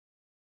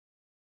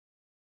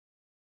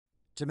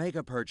To make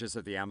a purchase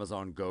at the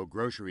Amazon Go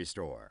grocery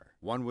store,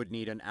 one would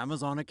need an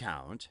Amazon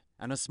account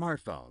and a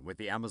smartphone with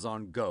the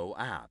Amazon Go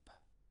app.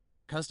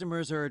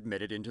 Customers are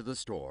admitted into the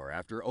store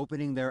after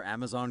opening their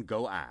Amazon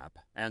Go app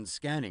and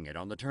scanning it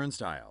on the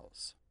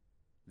turnstiles.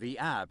 The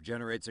app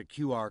generates a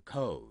QR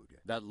code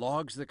that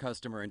logs the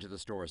customer into the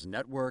store's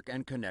network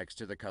and connects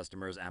to the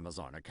customer's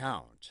Amazon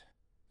account.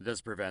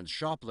 This prevents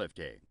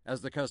shoplifting,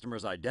 as the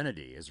customer's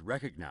identity is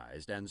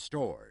recognized and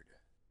stored.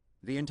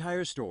 The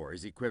entire store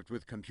is equipped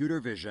with computer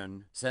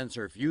vision,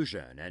 sensor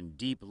fusion, and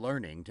deep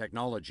learning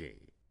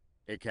technology.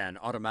 It can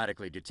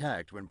automatically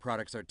detect when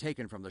products are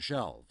taken from the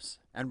shelves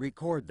and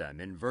record them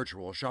in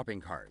virtual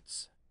shopping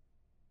carts.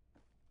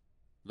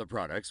 The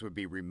products would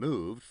be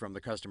removed from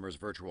the customer's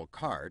virtual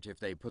cart if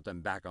they put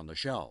them back on the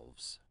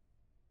shelves.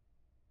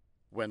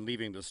 When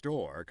leaving the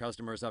store,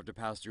 customers have to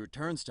pass through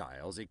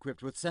turnstiles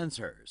equipped with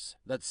sensors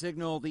that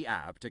signal the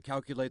app to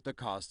calculate the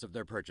cost of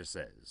their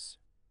purchases.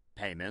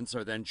 Payments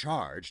are then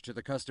charged to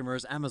the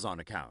customer's Amazon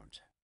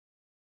account.